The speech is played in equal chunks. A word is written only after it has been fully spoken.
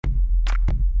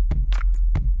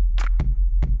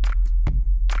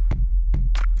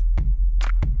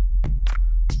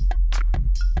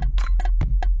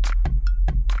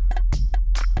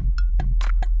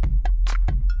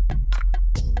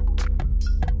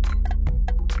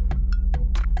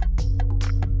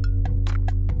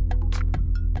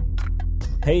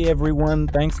Hey everyone,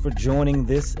 thanks for joining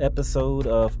this episode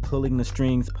of Pulling the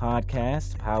Strings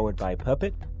podcast powered by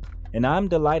Puppet. And I'm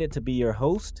delighted to be your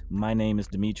host. My name is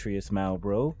Demetrius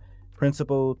Malbrough,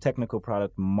 Principal Technical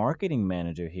Product Marketing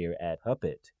Manager here at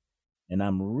Puppet. And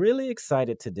I'm really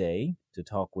excited today to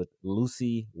talk with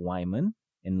Lucy Wyman.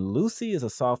 And Lucy is a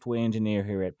software engineer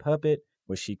here at Puppet,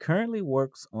 where she currently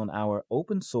works on our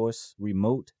open source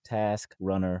remote task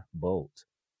runner Bolt.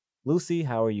 Lucy,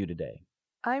 how are you today?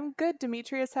 I'm good,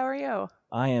 Demetrius. How are you?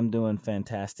 I am doing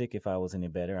fantastic. If I was any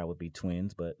better, I would be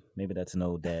twins, but maybe that's an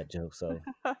old dad joke. So,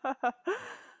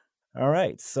 all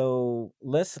right. So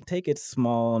let's take it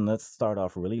small and let's start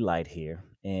off really light here.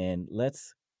 And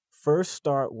let's first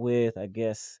start with, I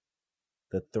guess,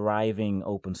 the thriving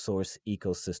open source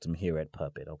ecosystem here at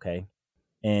Puppet. Okay.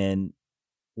 And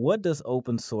what does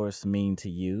open source mean to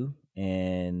you,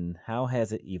 and how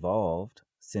has it evolved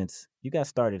since you got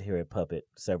started here at Puppet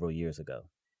several years ago?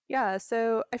 Yeah,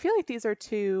 so I feel like these are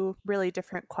two really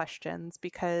different questions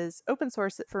because open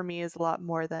source for me is a lot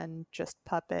more than just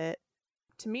Puppet.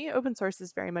 To me, open source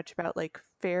is very much about like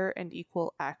fair and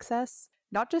equal access,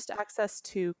 not just access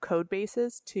to code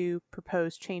bases to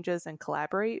propose changes and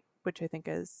collaborate, which I think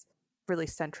is really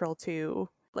central to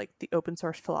like the open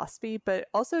source philosophy, but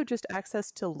also just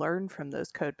access to learn from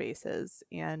those code bases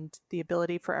and the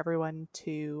ability for everyone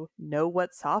to know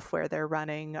what software they're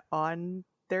running on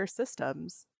their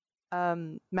systems.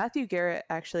 Matthew Garrett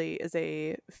actually is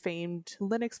a famed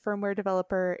Linux firmware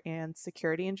developer and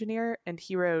security engineer, and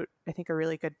he wrote, I think, a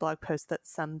really good blog post that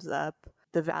sums up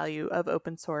the value of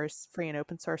open source, free and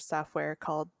open source software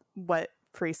called What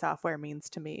Free Software Means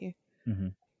to Me. Mm-hmm.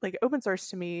 Like, open source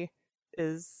to me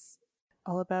is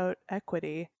all about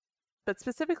equity. But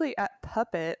specifically at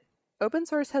Puppet, open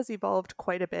source has evolved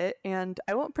quite a bit, and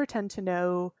I won't pretend to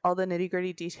know all the nitty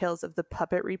gritty details of the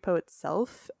Puppet repo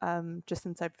itself, just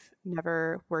since I've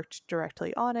never worked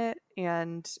directly on it.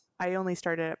 And I only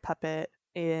started at Puppet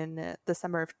in the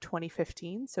summer of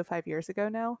 2015, so 5 years ago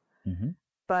now. Mm-hmm.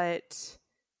 But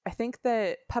I think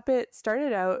that Puppet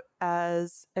started out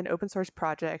as an open source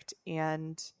project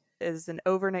and is an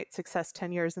overnight success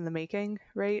 10 years in the making,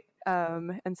 right?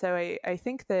 And so I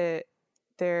think that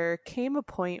there came a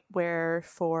point where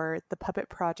for the Puppet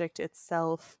project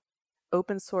itself,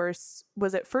 open source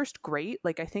was at first great.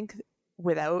 Like, I think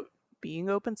without being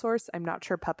open source, I'm not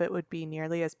sure Puppet would be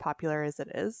nearly as popular as it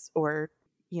is, or,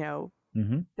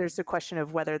 there's a question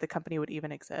of whether the company would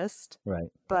even exist. Right.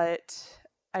 But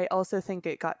I also think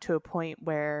it got to a point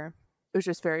where it was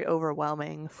just very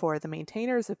overwhelming for the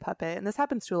maintainers of Puppet. And this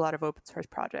happens to a lot of open source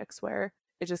projects where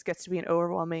it just gets to be an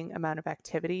overwhelming amount of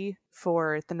activity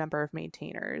for the number of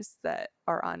maintainers that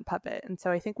are on Puppet. And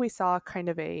so I think we saw kind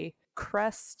of a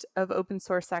crest of open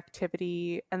source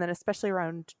activity, and then especially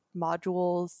around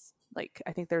modules. Like,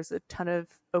 I think there's a ton of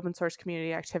open source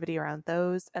community activity around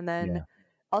those. And then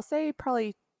I'll say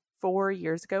probably 4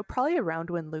 years ago, probably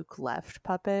around when Luke left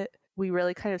Puppet, we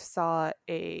really kind of saw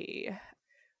a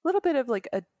little bit of like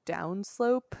a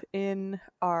downslope in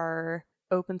our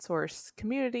open source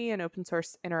community and open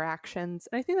source interactions.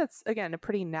 And I think that's, again, a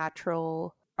pretty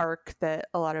natural arc that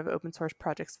a lot of open source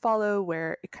projects follow,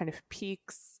 where it kind of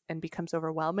peaks and becomes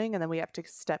overwhelming. And then we have to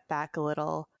step back a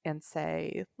little and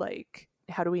say, like,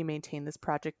 how do we maintain this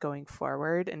project going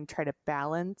forward and try to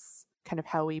balance kind of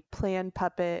how we plan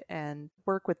Puppet and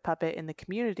work with Puppet in the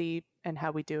community and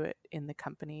how we do it in the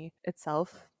company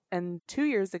itself. And 2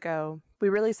 years ago, we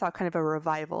really saw kind of a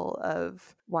revival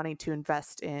of wanting to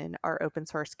invest in our open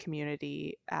source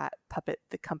community at Puppet,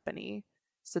 the company.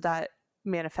 So that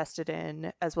manifested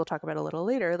in, as we'll talk about a little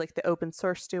later, like the open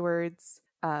source stewards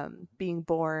being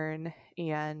born,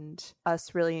 and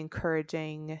us really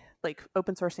encouraging, like,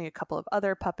 open sourcing a couple of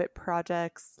other Puppet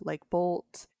projects like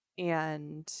Bolt,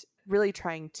 and really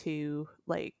trying to,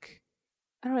 like,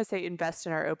 I don't want to say invest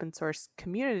in our open source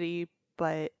community,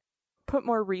 but put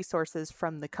more resources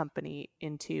from the company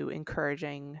into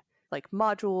encouraging like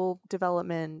module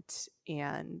development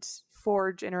and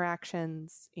Forge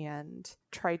interactions and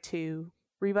try to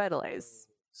revitalize.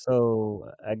 So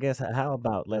I guess how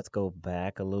about let's go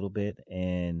back a little bit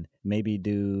and maybe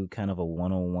do kind of a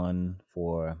one-on-one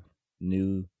for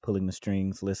new Pulling the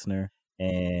Strings listener,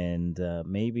 and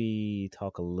maybe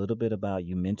talk a little bit about,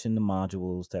 you mentioned the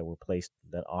modules that were placed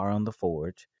that are on the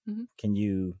Forge. Mm-hmm. Can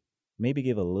you maybe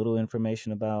give a little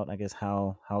information about, I guess,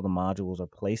 how the modules are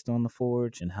placed on the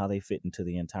Forge and how they fit into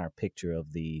the entire picture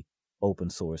of the open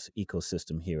source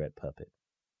ecosystem here at Puppet?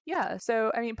 Yeah,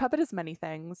 so I mean, Puppet is many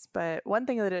things, but one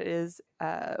thing that it is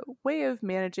a way of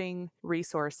managing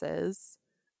resources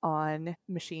on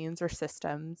machines or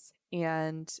systems.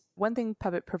 And one thing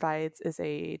Puppet provides is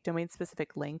a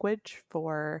domain-specific language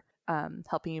for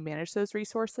helping you manage those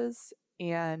resources.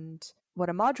 And what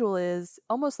a module is,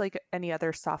 almost like any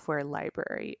other software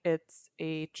library, it's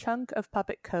a chunk of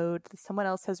Puppet code that someone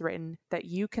else has written that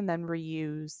you can then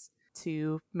reuse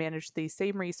to manage these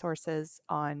same resources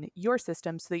on your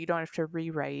system so that you don't have to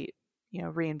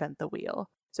reinvent the wheel.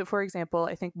 So for example,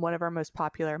 I think one of our most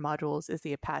popular modules is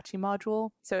the Apache module.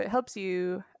 So it helps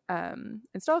you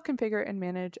install, configure, and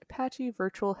manage Apache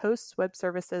virtual hosts, web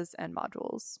services, and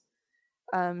modules.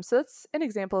 So that's an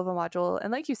example of a module.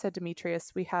 And like you said,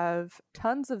 Demetrius, we have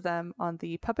tons of them on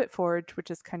the Puppet Forge,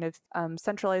 which is kind of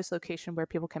centralized location where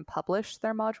people can publish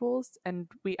their modules.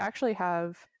 And we actually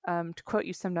have, to quote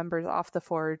you some numbers off the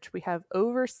Forge, we have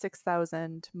over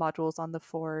 6,000 modules on the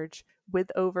Forge with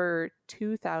over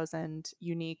 2,000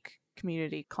 unique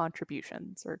community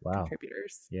contributions or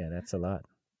contributors. Yeah, that's a lot.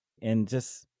 And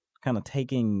just kind of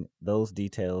taking those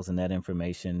details and that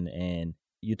information, and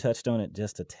you touched on it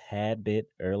just a tad bit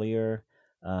earlier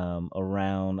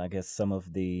around, I guess, some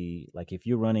of the, like if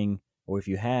you're running or if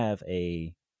you have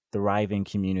a thriving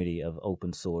community of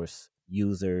open source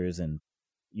users, and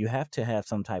you have to have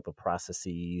some type of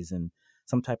processes and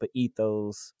some type of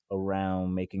ethos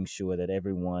around making sure that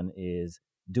everyone is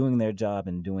doing their job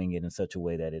and doing it in such a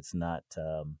way that it's not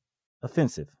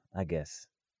offensive, I guess.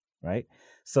 Right.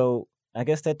 So I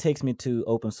guess that takes me to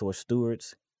open source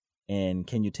stewards. And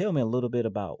can you tell me a little bit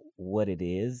about what it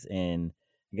is, and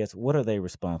I guess what are they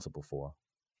responsible for?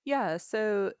 Yeah,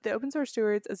 so the Open Source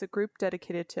Stewards is a group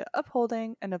dedicated to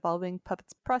upholding and evolving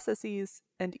Puppet's processes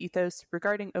and ethos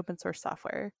regarding open source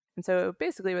software. And so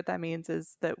basically what that means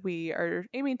is that we are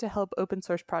aiming to help open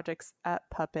source projects at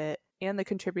Puppet and the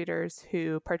contributors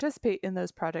who participate in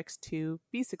those projects to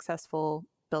be successful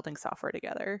building software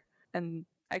together. And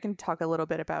I can talk a little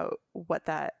bit about what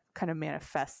that kind of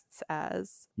manifests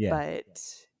as. Yeah. But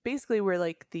basically we're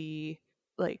like the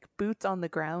boots on the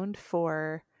ground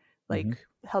for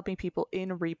helping people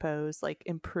in repos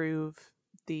improve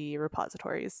the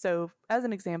repositories. So as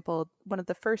an example, one of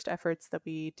the first efforts that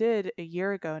we did a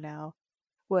year ago now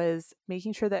was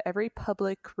making sure that every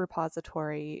public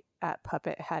repository at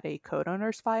Puppet had a code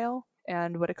owners file.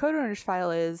 And what a code owners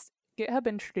file is, GitHub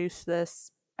introduced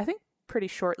this, I think, pretty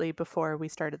shortly before we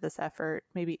started this effort,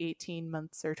 maybe 18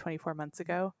 months or 24 months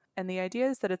ago. And the idea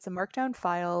is that it's a markdown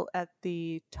file at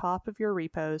the top of your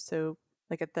repo, so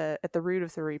like at the root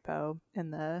of the repo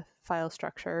in the file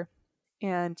structure.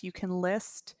 And you can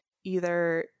list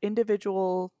either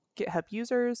individual GitHub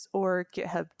users or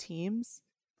GitHub teams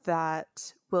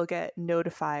that will get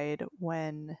notified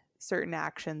when certain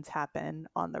actions happen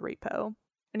on the repo.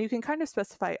 And you can kind of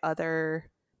specify other,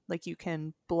 like you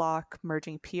can block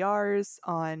merging PRs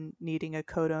on needing a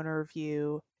code owner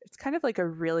review. It's kind of like a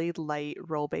really light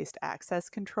role-based access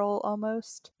control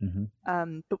almost.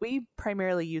 But we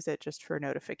primarily use it just for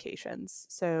notifications.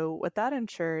 So what that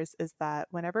ensures is that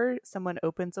whenever someone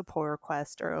opens a pull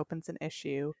request or opens an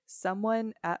issue,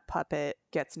 someone at Puppet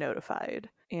gets notified.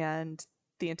 And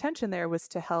the intention there was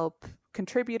to help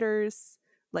contributors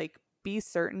be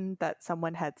certain that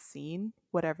someone had seen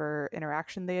whatever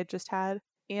interaction they had just had,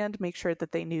 and make sure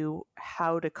that they knew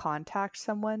how to contact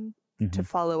someone to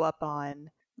follow up on.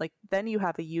 Then you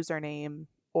have a username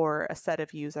or a set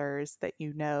of users that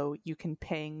you can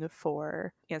ping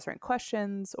for answering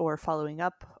questions or following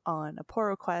up on a pull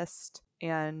request.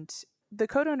 And the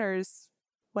code owners,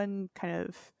 one kind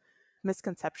of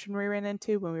misconception we ran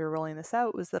into when we were rolling this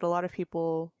out was that a lot of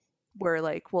people were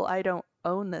like, well, I don't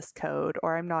own this code,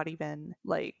 or I'm not even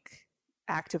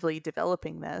actively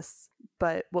developing this.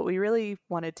 But what we really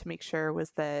wanted to make sure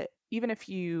was that even if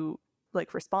you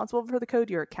responsible for the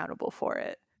code, you're accountable for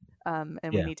it.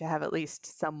 We need to have at least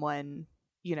someone,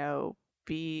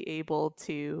 be able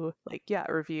to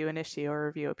review an issue or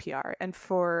review a PR. And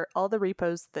for all the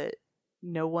repos that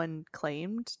no one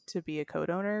claimed to be a code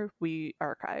owner, we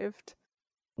archived.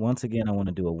 Once again, I want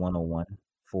to do a 101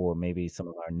 for maybe some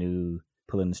of our new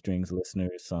Pulling the Strings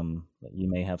listeners. You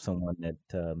may have someone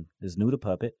that is new to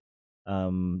Puppet.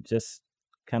 Just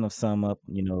kind of sum up,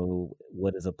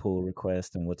 what is a pull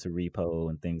request and what's a repo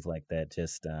and things like that.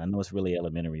 Just, I know it's really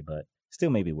elementary, but still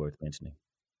may be worth mentioning.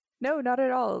 No, not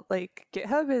at all.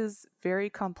 GitHub is very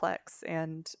complex,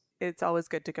 and it's always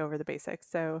good to go over the basics.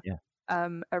 So a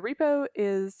repo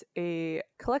is a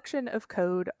collection of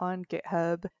code on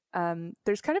GitHub.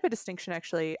 There's kind of a distinction,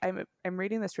 actually. I'm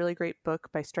reading this really great book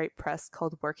by Stripe Press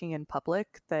called Working in Public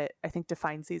that I think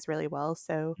defines these really well.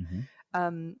 So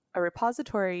a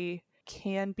repository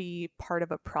can be part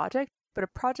of a project, but a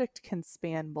project can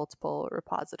span multiple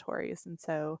repositories. And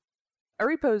so a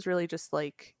repo is really just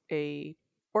like a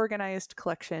organized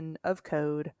collection of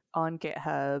code on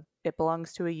GitHub. It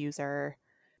belongs to a user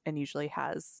and usually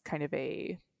has kind of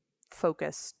a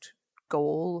focused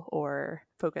goal or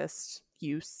focused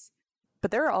use.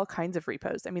 But there are all kinds of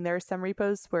repos. I mean, there are some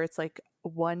repos where it's like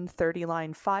one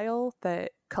 30-line file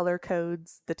that color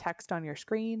codes the text on your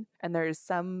screen. And there's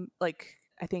some, like,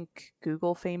 I think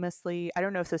Google famously, I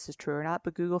don't know if this is true or not,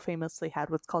 but Google famously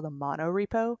had what's called a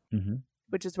monorepo,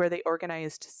 which is where they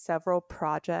organized several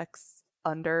projects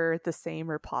under the same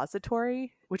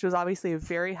repository, which was obviously a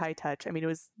very high touch. I mean, it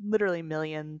was literally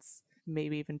millions,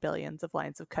 maybe even billions of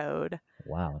lines of code.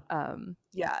 Wow.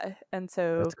 Yeah. And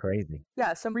so That's crazy.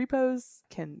 yeah, some repos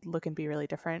can look and be really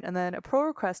different. And then a pull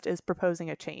request is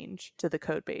proposing a change to the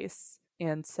code base.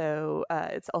 And so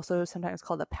it's also sometimes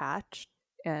called a patch.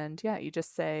 And yeah, you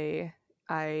just say,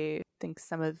 I think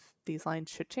some of these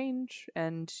lines should change.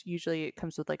 And usually it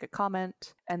comes with like a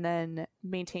comment. And then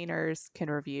maintainers can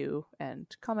review and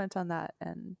comment on that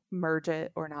and merge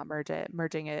it or not merge it.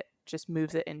 Merging it just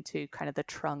moves it into kind of the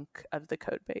trunk of the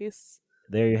code base.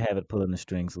 There you have it, Pulling the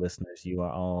Strings listeners. You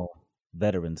are all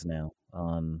veterans now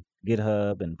on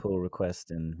GitHub and pull requests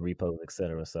and repos,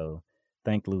 etc. So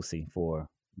thank Lucy for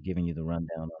giving you the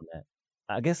rundown on that.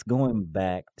 I guess going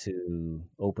back to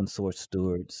open source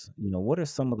stewards, what are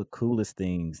some of the coolest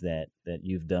things that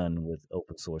you've done with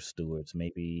open source stewards?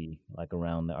 Maybe like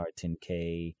around the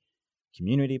R10K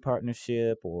community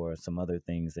partnership or some other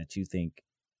things that you think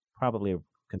probably are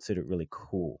considered really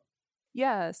cool.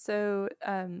 Yeah, so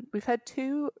we've had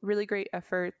two really great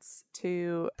efforts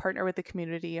to partner with the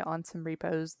community on some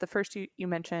repos. The first you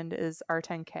mentioned is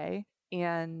R10K,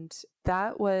 and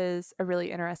that was a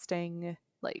really interesting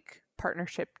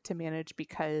partnership to manage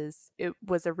because it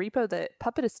was a repo that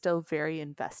Puppet is still very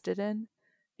invested in,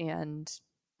 and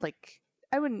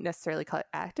I wouldn't necessarily call it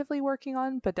actively working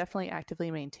on, but definitely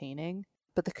actively maintaining.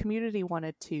 But the community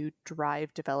wanted to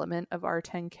drive development of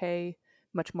R10K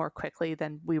much more quickly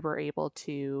than we were able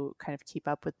to kind of keep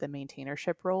up with the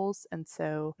maintainership roles. And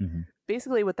so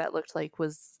basically what that looked like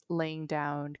was laying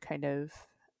down kind of,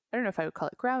 I don't know if I would call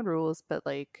it ground rules, but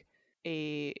like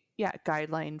a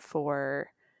guideline for,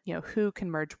 who can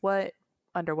merge what,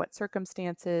 under what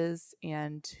circumstances,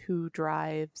 and who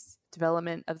drives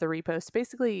development of the repo. So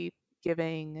basically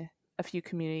giving a few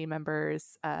community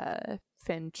members,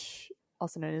 Finch,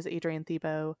 also known as Adrian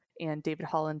Thiebaud, and David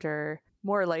Hollander,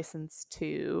 more license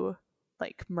to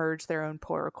merge their own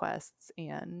pull requests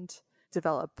and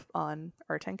develop on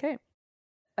R10K.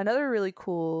 Another really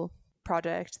cool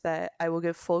project that I will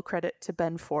give full credit to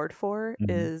Ben Ford for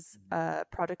is a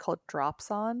project called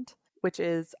Dropsond, which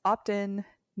is opt-in,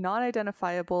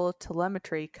 non-identifiable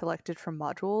telemetry collected from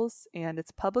modules, and it's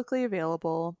publicly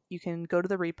available. You can go to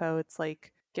the repo. It's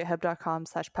like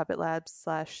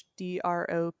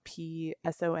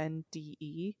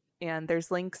github.com/puppetlabs/DROPSONDE. And there's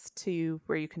links to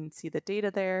where you can see the data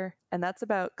there. And that's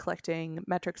about collecting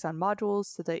metrics on modules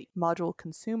so that module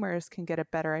consumers can get a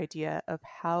better idea of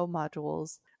how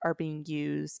modules are being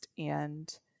used. And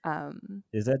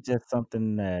is that just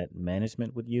something that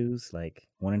management would use, like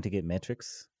wanting to get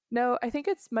metrics? No, I think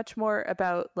it's much more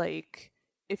about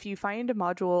if you find a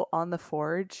module on the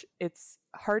Forge, it's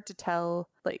hard to tell,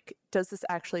 does this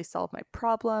actually solve my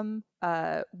problem?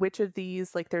 Which of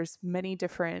these, there's many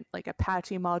different,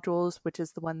 Apache modules, which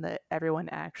is the one that everyone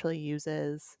actually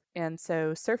uses. And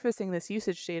so surfacing this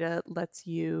usage data lets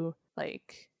you,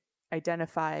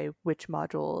 identify which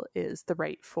module is the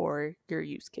right for your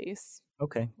use case.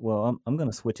 Okay, well, I'm going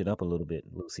to switch it up a little bit.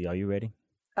 Lucy, are you ready?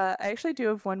 I actually do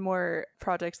have one more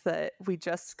project that we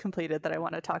just completed that I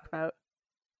want to talk about.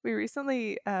 We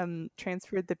recently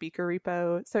transferred the Beaker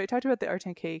repo. So I talked about the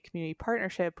R10K community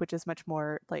partnership, which is much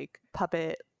more like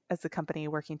Puppet as a company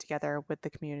working together with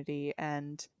the community.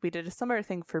 And we did a similar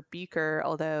thing for Beaker,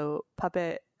 although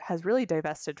Puppet has really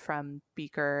divested from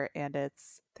Beaker, and they're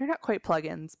not quite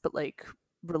plugins, but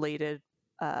related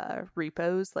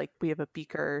repos. We have a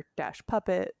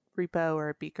Beaker-Puppet repo or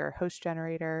a Beaker host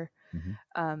generator.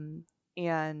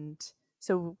 And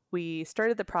so we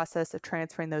started the process of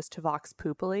transferring those to Vox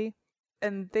Populi,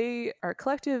 and they are a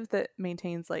collective that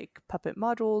maintains Puppet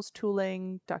modules,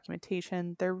 tooling,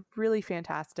 documentation. They're really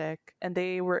fantastic, and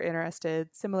they were interested,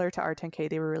 similar to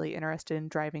R10K, they were really interested in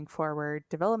driving forward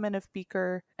development of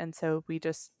Beaker, and so we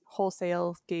just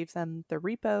wholesale gave them the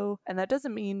repo. And that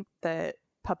doesn't mean that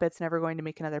Puppet's never going to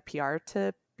make another PR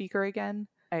to Beaker again.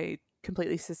 I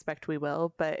completely suspect we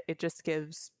will, but it just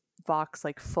gives Vox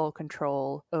full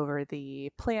control over the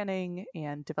planning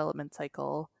and development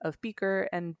cycle of Beaker,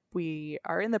 and we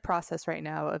are in the process right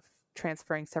now of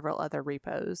transferring several other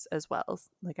repos as well.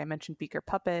 Like I mentioned, Beaker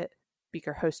Puppet,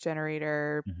 Beaker Host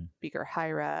Generator, Mhm. Beaker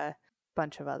Hyra,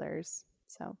 bunch of others.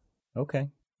 So Okay.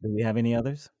 Do we have any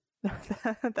others?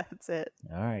 that's it.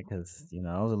 All right, because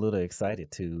I was a little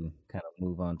excited to kind of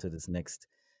move on to this next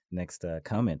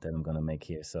comment that I'm going to make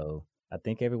here. So I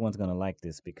think everyone's going to like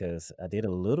this because I did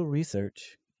a little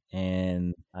research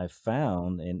and I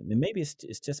found, and maybe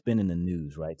it's just been in the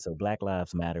news, right? So Black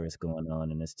Lives Matter is going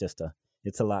on, and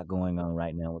it's a lot going on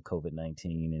right now with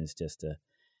COVID-19, and it's just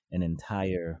an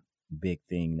entire big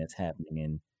thing that's happening.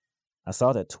 And I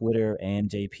saw that Twitter and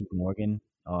JP Morgan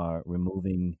are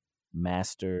removing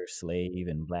master, slave,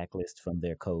 and blacklist from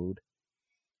their code.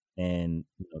 And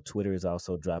Twitter is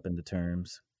also dropping the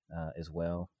terms as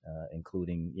well,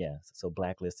 including, so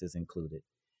blacklist is included.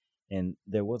 And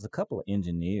there was a couple of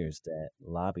engineers that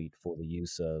lobbied for the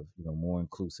use of more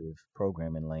inclusive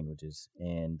programming languages.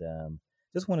 And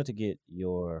just wanted to get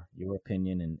your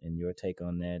opinion and your take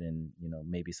on that, and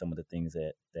maybe some of the things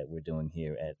that we're doing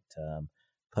here at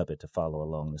Puppet to follow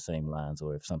along the same lines,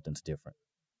 or if something's different.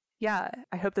 Yeah,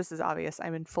 I hope this is obvious.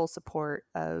 I'm in full support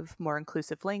of more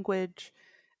inclusive language.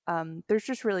 There's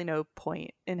just really no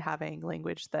point in having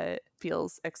language that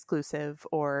feels exclusive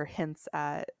or hints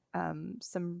at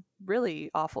some really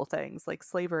awful things. Like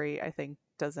slavery, I think,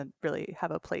 doesn't really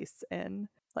have a place in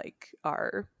like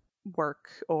our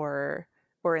work or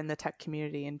in the tech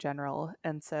community in general.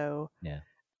 And so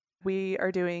we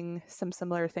are doing some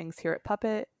similar things here at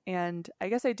Puppet. And I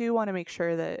guess I do want to make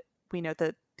sure that we note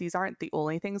that these aren't the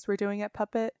only things we're doing at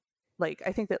Puppet. Like,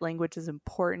 I think that language is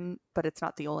important, but it's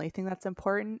not the only thing that's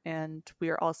important. And we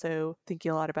are also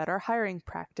thinking a lot about our hiring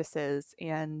practices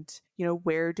and,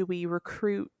 where do we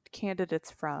recruit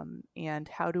candidates from, and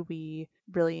how do we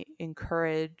really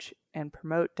encourage and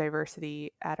promote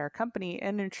diversity at our company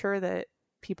and ensure that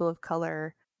people of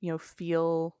color,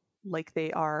 feel like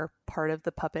they are part of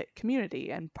the Puppet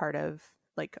community and part of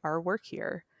like our work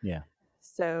here. Yeah.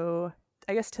 So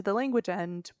I guess to the language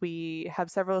end, we have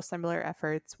several similar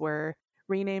efforts. We're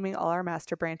renaming all our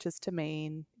master branches to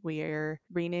main. We are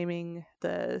renaming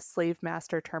the slave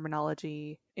master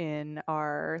terminology in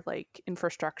our like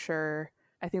infrastructure.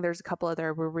 I think there's a couple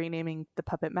other. We're renaming the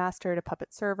Puppet Master to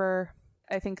Puppet Server.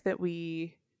 I think that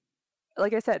we,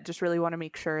 like I said, just really want to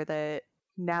make sure that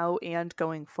now and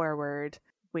going forward,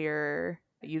 we're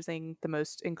using the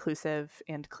most inclusive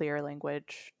and clear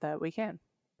language that we can.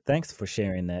 Thanks for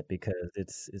sharing that, because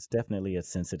it's definitely a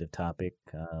sensitive topic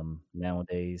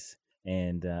nowadays,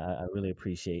 and I really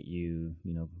appreciate you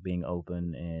being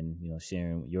open and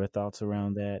sharing your thoughts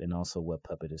around that, and also what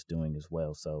Puppet is doing as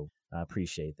well. So I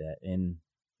appreciate that. And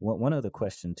one other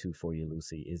question too for you,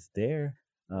 Lucy, is there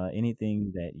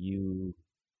anything that you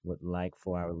would like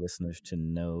for our listeners to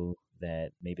know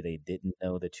that maybe they didn't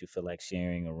know that you feel like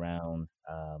sharing around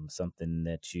something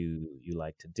that you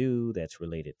like to do that's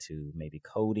related to maybe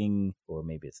coding, or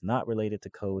maybe it's not related to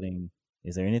coding?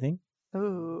 Is there anything?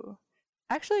 Oh,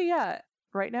 actually, yeah.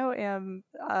 Right now, I'm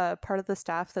part of the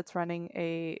staff that's running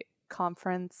a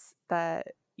conference that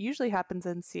usually happens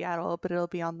in Seattle, but it'll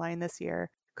be online this year,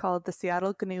 called the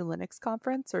Seattle GNU Linux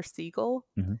Conference, or SIEGL.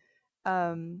 Mm-hmm.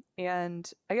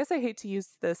 And I guess I hate to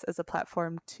use this as a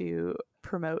platform to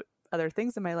promote other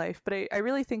things in my life, but I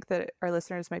really think that our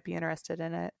listeners might be interested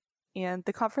in it. And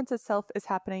the conference itself is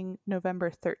happening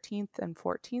November 13th and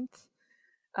 14th.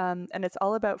 And it's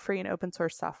all about free and open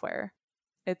source software.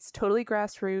 It's totally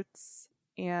grassroots,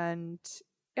 and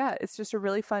it's just a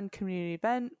really fun community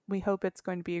event. We hope it's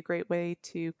going to be a great way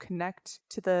to connect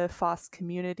to the FOSS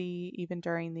community even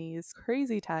during these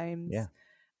crazy times. Yeah.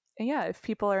 And if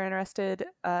people are interested,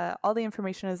 all the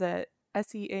information is at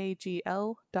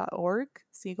seagl.org,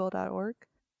 siegel.org.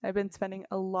 I've been spending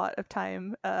a lot of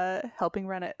time helping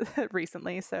run it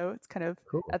recently, so it's kind of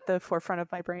cool. At the forefront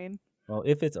of my brain. Well,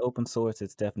 if it's open source,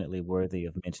 it's definitely worthy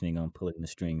of mentioning on Pulling the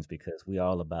Strings, because we're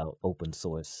all about open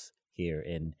source here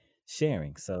and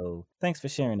sharing. So thanks for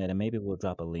sharing that, and maybe we'll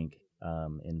drop a link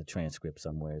in the transcript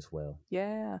somewhere as well.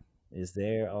 Yeah. Is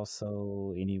there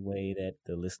also any way that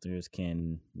the listeners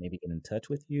can maybe get in touch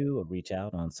with you or reach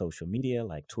out on social media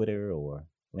like Twitter or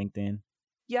LinkedIn?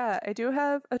 Yeah, I do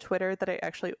have a Twitter that I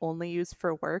actually only use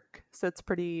for work, so it's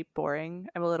pretty boring.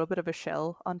 I'm a little bit of a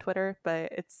shill on Twitter, but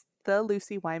it's the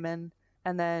Lucy Wyman.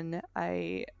 And then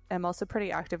I am also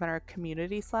pretty active in our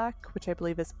community Slack, which I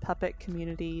believe is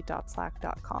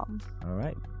puppetcommunity.slack.com. All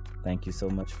right. Thank you so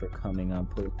much for coming on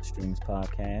Pull the Strings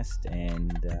podcast.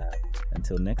 And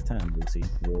until next time, Lucy,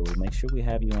 we'll make sure we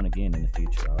have you on again in the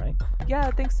future, all right? Yeah,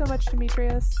 thanks so much,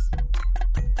 Demetrius.